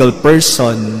single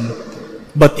person,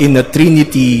 but in a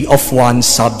trinity of one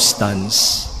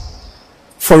substance.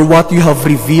 For what you have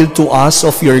revealed to us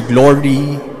of your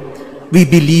glory, we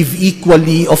believe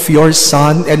equally of your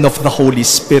Son and of the Holy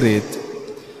Spirit,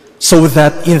 so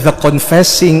that in the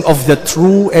confessing of the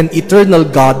true and eternal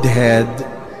Godhead,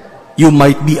 you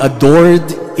might be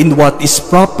adored in what is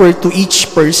proper to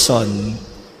each person,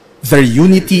 their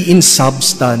unity in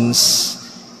substance,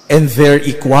 and their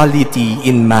equality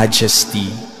in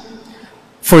majesty.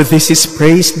 For this is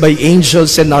praised by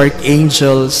angels and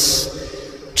archangels,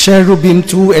 cherubim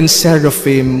too and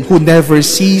seraphim, who never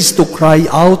cease to cry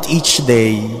out each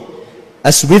day,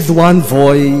 as with one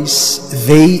voice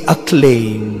they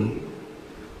acclaim,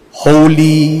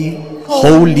 Holy,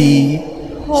 holy,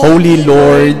 holy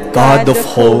Lord, God of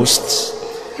hosts,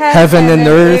 heaven and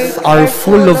earth are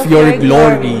full of your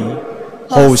glory.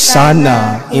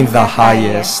 Hosanna in the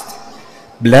highest.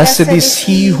 Blessed is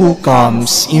he who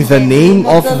comes in the name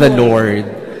of the Lord.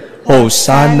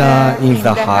 Hosanna in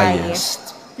the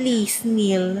highest. Please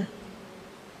kneel.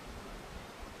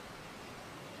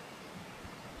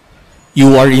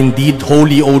 You are indeed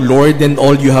holy, O Lord, and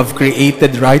all you have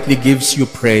created rightly gives you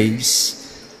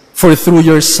praise. For through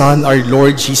your Son, our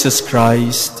Lord Jesus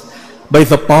Christ, by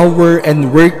the power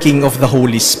and working of the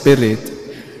Holy Spirit,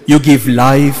 you give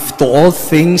life to all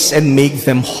things and make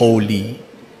them holy.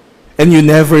 And you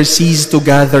never cease to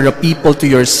gather a people to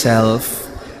yourself,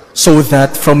 so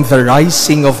that from the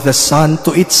rising of the sun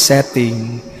to its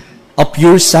setting, a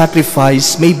pure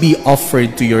sacrifice may be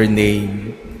offered to your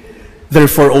name.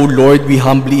 Therefore, O Lord, we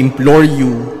humbly implore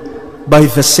you, by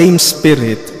the same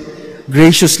Spirit,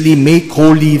 graciously make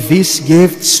holy these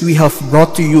gifts we have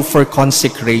brought to you for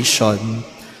consecration,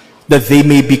 that they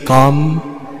may become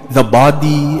the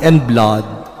body and blood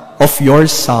of your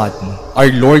Son,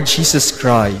 our Lord Jesus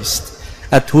Christ,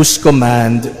 at whose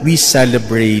command we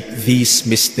celebrate these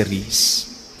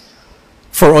mysteries.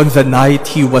 For on the night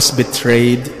he was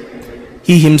betrayed,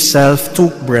 he himself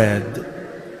took bread,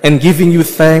 and giving you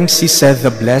thanks, he said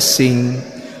the blessing,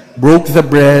 broke the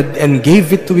bread, and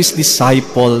gave it to his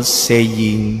disciples,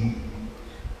 saying,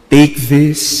 Take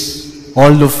this,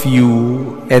 all of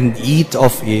you, and eat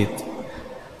of it,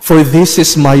 for this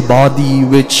is my body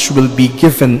which will be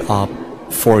given up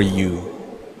for you.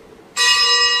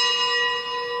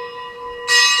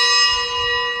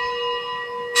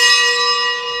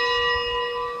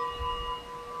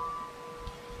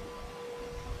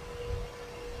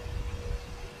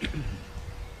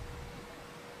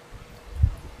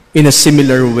 In a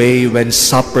similar way, when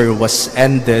supper was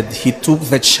ended, he took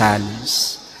the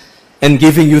chalice, and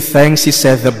giving you thanks, he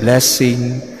said the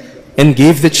blessing, and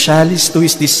gave the chalice to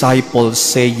his disciples,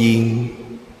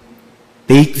 saying,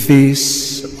 Take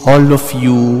this, all of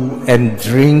you, and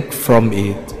drink from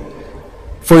it.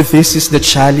 For this is the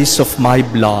chalice of my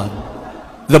blood,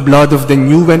 the blood of the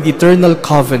new and eternal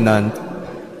covenant,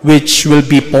 which will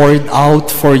be poured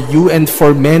out for you and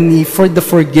for many for the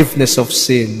forgiveness of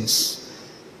sins.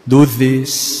 Do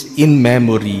this in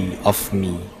memory of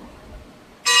me.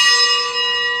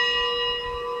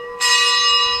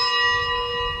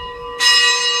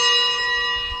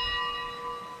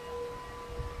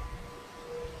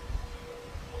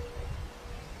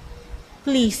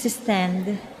 Please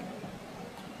stand.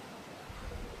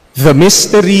 The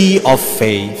mystery of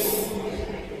faith.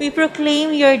 We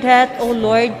proclaim your death, O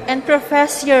Lord, and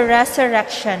profess your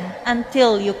resurrection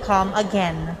until you come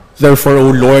again. Therefore,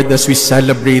 O Lord, as we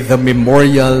celebrate the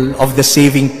memorial of the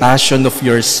saving passion of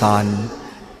your Son,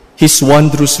 his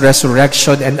wondrous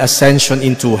resurrection and ascension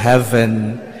into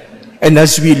heaven, and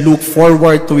as we look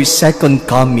forward to his second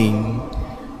coming,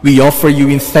 we offer you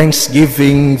in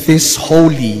thanksgiving this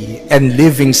holy and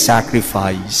living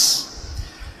sacrifice.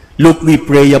 Look, we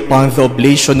pray, upon the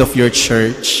oblation of your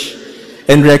church,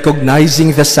 and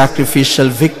recognizing the sacrificial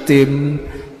victim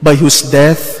by whose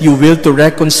death you will to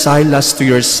reconcile us to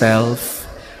yourself,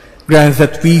 grant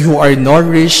that we who are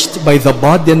nourished by the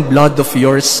body and blood of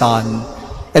your Son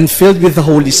and filled with the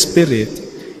Holy Spirit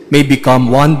may become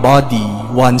one body,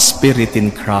 one spirit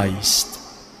in Christ.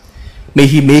 May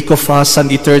He make of us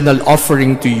an eternal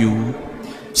offering to you,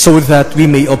 so that we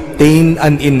may obtain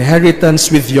an inheritance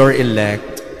with your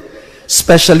elect,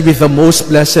 especially with the most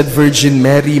blessed Virgin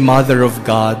Mary, Mother of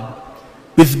God,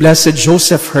 with blessed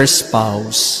Joseph, her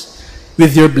spouse,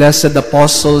 with your blessed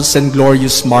apostles and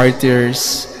glorious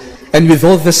martyrs, and with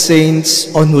all the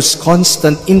saints on whose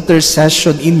constant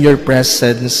intercession in your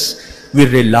presence we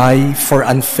rely for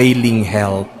unfailing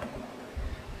help.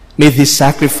 May this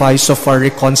sacrifice of our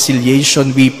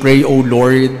reconciliation, we pray, O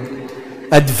Lord,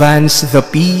 advance the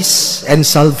peace and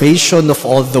salvation of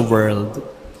all the world.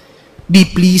 Be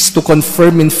pleased to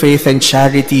confirm in faith and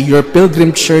charity your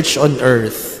pilgrim church on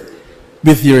earth,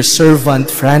 with your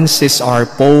servant Francis, our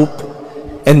Pope,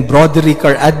 and Broderick,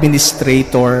 our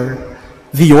Administrator,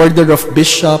 the order of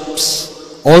bishops,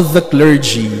 all the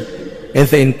clergy, and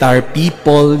the entire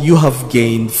people you have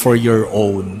gained for your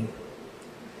own.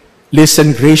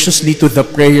 Listen graciously to the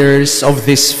prayers of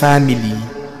this family,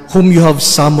 whom you have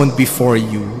summoned before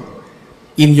you.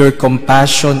 In your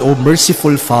compassion, O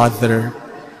merciful Father,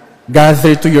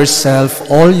 gather to yourself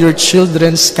all your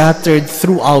children scattered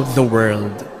throughout the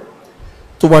world.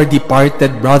 To our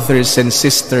departed brothers and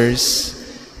sisters,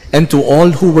 and to all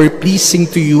who were pleasing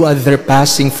to you at their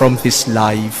passing from this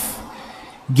life,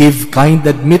 give kind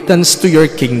admittance to your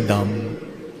kingdom.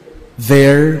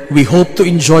 There, we hope to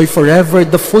enjoy forever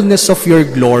the fullness of your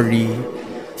glory,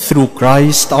 through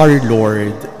Christ our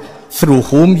Lord, through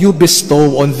whom you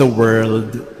bestow on the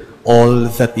world all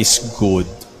that is good.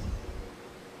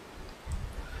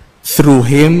 Through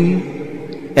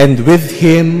Him, and with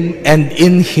Him, and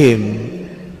in Him,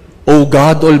 O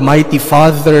God, Almighty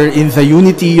Father, in the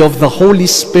unity of the Holy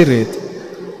Spirit,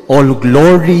 all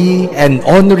glory and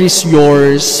honor is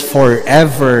yours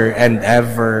forever and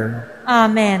ever.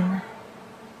 Amen.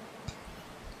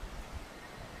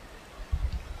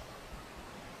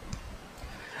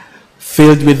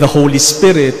 Filled with the Holy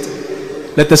Spirit,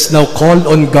 let us now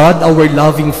call on God, our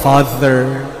loving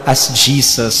Father, as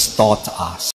Jesus taught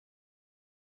us.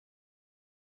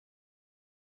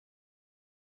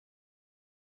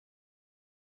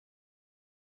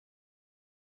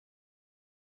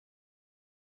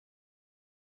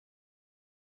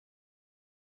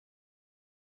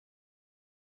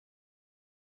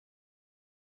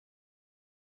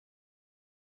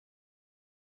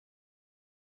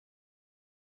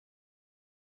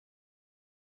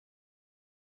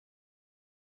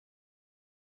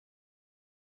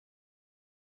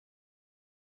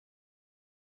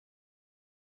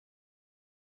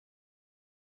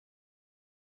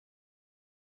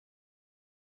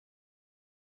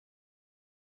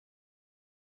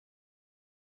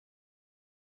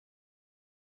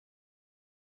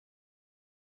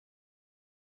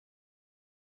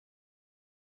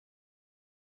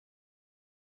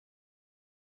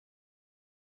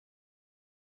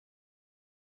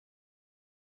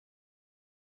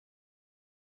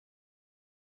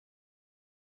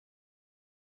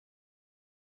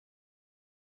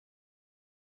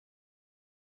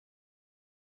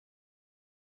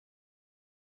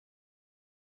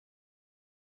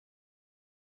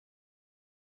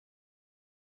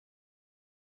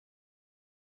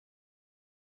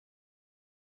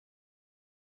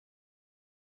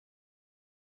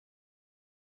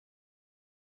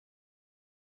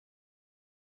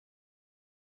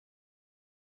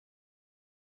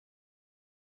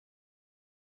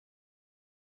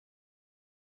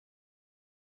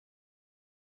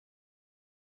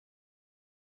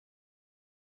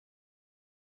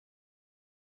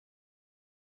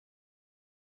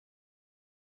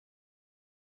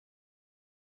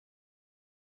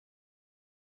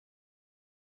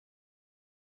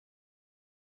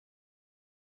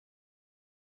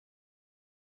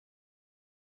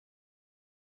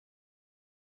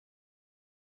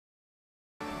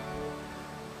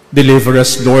 Deliver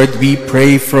us, Lord, we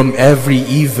pray, from every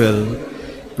evil.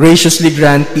 Graciously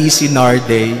grant peace in our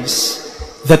days,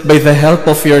 that by the help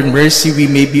of your mercy we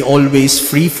may be always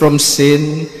free from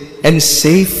sin and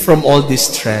safe from all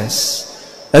distress,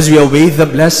 as we await the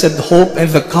blessed hope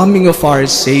and the coming of our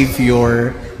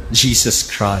Savior, Jesus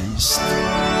Christ.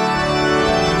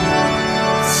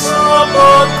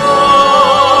 Sapagkat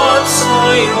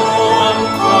sa'yo ang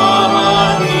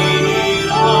kaharian,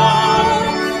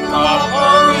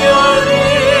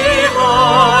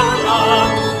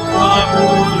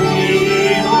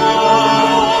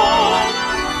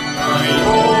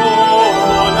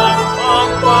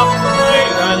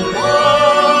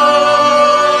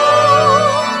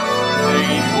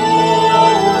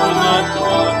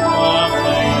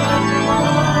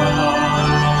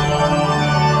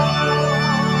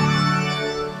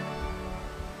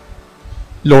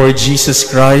 Lord Jesus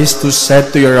Christ, who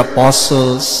said to your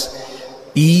apostles,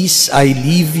 "Peace I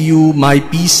leave you, my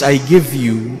peace I give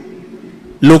you,"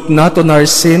 look not on our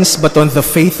sins, but on the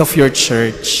faith of your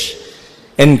church,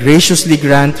 and graciously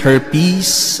grant her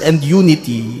peace and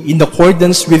unity in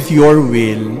accordance with your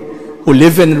will, who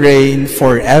live and reign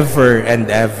forever and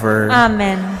ever.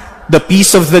 Amen. The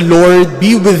peace of the Lord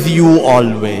be with you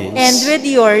always. And with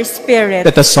your spirit.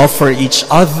 Let us offer each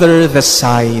other the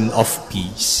sign of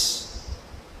peace.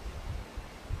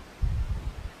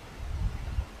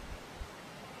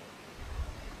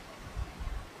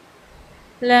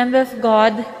 Lamb of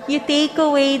God, you take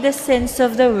away the sins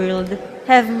of the world,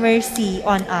 have mercy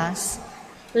on us.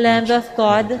 Lamb of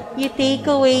God, you take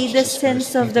away the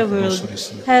sins of the world,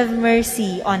 have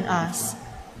mercy on us.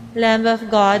 Lamb of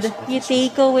God, you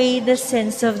take away the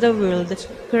sins of the world,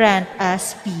 grant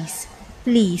us peace.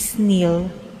 Please kneel.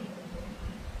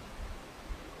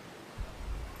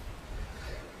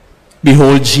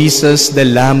 Behold Jesus, the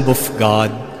Lamb of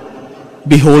God.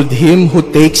 Behold him who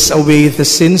takes away the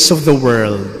sins of the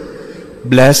world.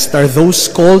 Blessed are those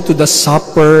called to the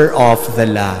supper of the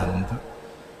Lamb.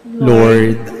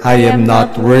 Lord, I am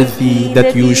not worthy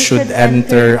that you should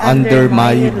enter under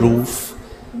my roof,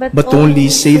 but only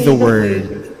say the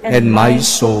word, and my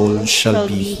soul shall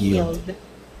be healed.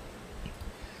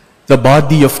 The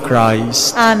body of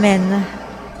Christ. Amen.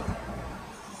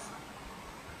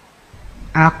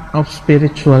 Act of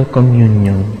spiritual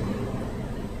communion.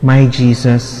 My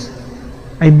Jesus,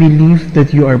 I believe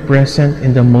that you are present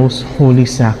in the most holy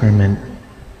sacrament.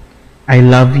 I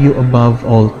love you above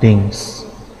all things,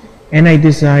 and I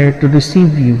desire to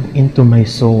receive you into my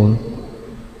soul.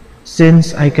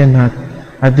 Since I cannot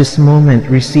at this moment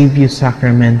receive you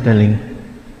sacramentally,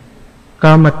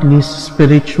 come at least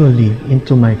spiritually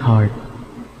into my heart.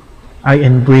 I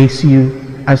embrace you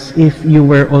as if you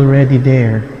were already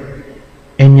there,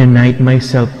 and unite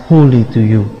myself wholly to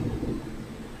you.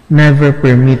 Never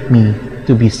permit me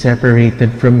to be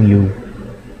separated from you.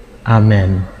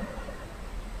 Amen.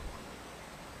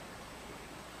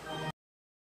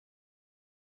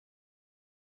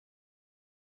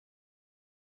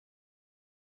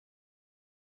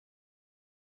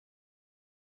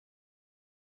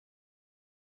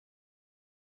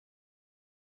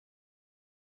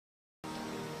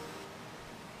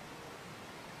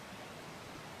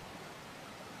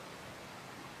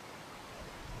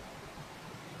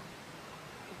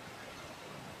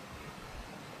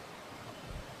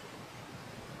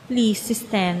 Please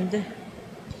stand.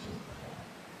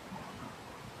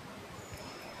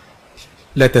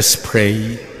 Let us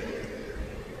pray.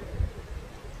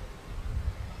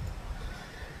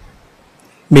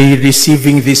 May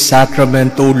receiving this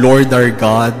sacrament, O Lord our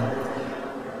God,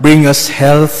 bring us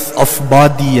health of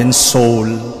body and soul,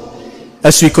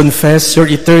 as we confess your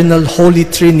eternal Holy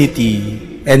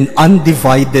Trinity and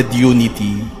undivided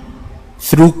unity,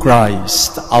 through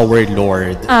Christ our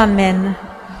Lord. Amen.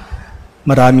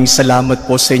 Maraming salamat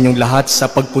po sa inyong lahat sa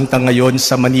pagpunta ngayon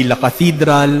sa Manila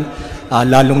Cathedral,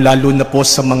 lalong-lalo na po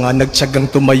sa mga nagtiyagang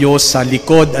tumayo sa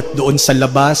likod at doon sa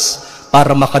labas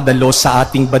para makadalo sa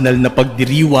ating banal na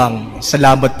pagdiriwang.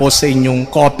 Salamat po sa inyong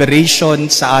cooperation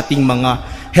sa ating mga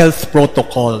health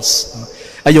protocols.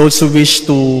 I also wish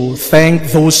to thank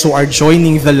those who are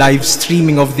joining the live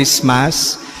streaming of this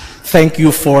Mass. Thank you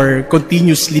for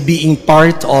continuously being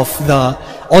part of the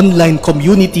online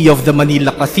community of the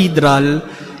Manila Cathedral,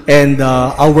 and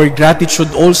our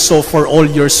gratitude also for all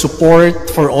your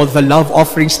support, for all the love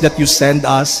offerings that you send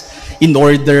us in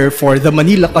order for the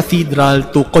Manila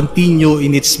Cathedral to continue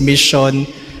in its mission,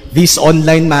 these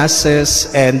online masses,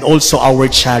 and also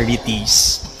our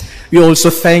charities. We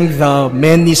also thank the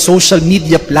many social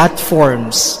media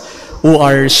platforms who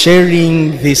are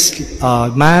sharing this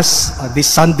Mass this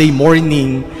Sunday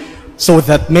morning, so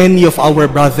that many of our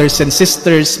brothers and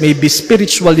sisters may be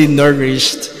spiritually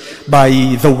nourished by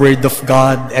the Word of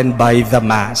God and by the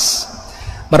Mass.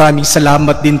 Maraming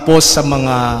salamat din po sa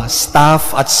mga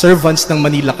staff at servants ng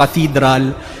Manila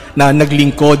Cathedral na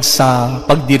naglingkod sa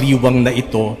pagdiriwang na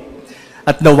ito.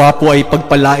 At nawa po ay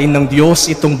pagpalain ng Diyos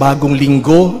itong bagong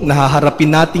linggo na haharapin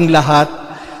nating lahat.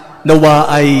 Nawa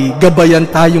ay gabayan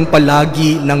tayong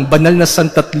palagi ng banal na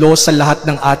santatlo sa lahat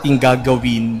ng ating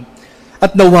gagawin.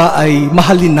 At nawa ay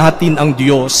mahalin natin ang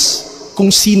Diyos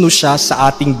kung sino siya sa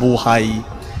ating buhay.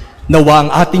 Nawa ang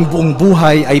ating buong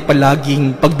buhay ay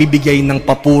palaging pagbibigay ng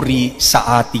papuri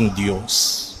sa ating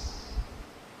Diyos.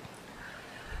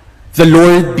 The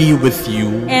Lord be with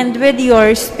you. And with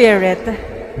your spirit.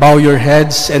 Bow your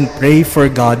heads and pray for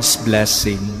God's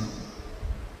blessing.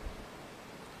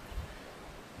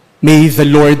 May the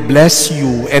Lord bless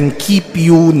you and keep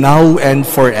you now and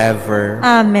forever.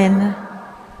 Amen.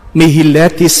 May He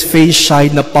let His face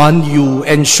shine upon you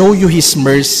and show you His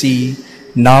mercy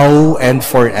now and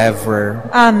forever.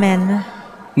 Amen.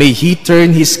 May He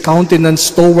turn His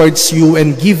countenance towards you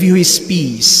and give you His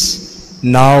peace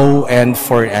now and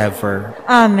forever.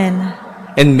 Amen.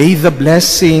 And may the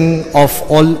blessing of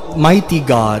Almighty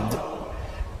God,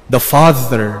 the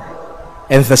Father,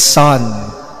 and the Son,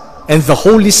 and the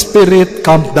Holy Spirit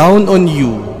come down on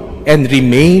you and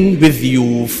remain with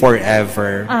you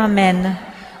forever. Amen.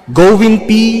 Go in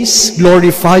peace,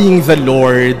 glorifying the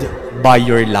Lord by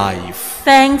your life.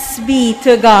 Thanks be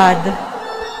to God.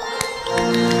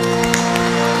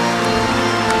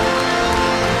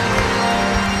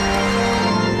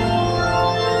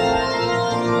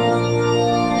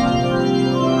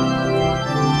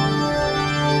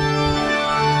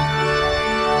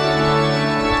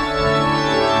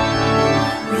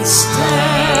 We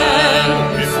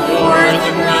stand before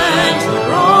the grand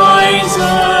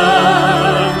horizon,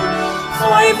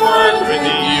 500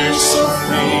 years of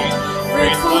faith,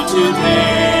 grateful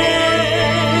today.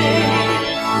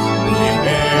 We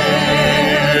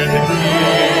bear the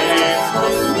gift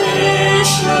of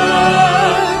nation,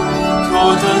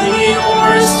 totally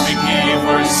yours we gave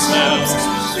ourselves,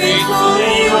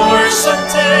 faithfully yours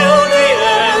until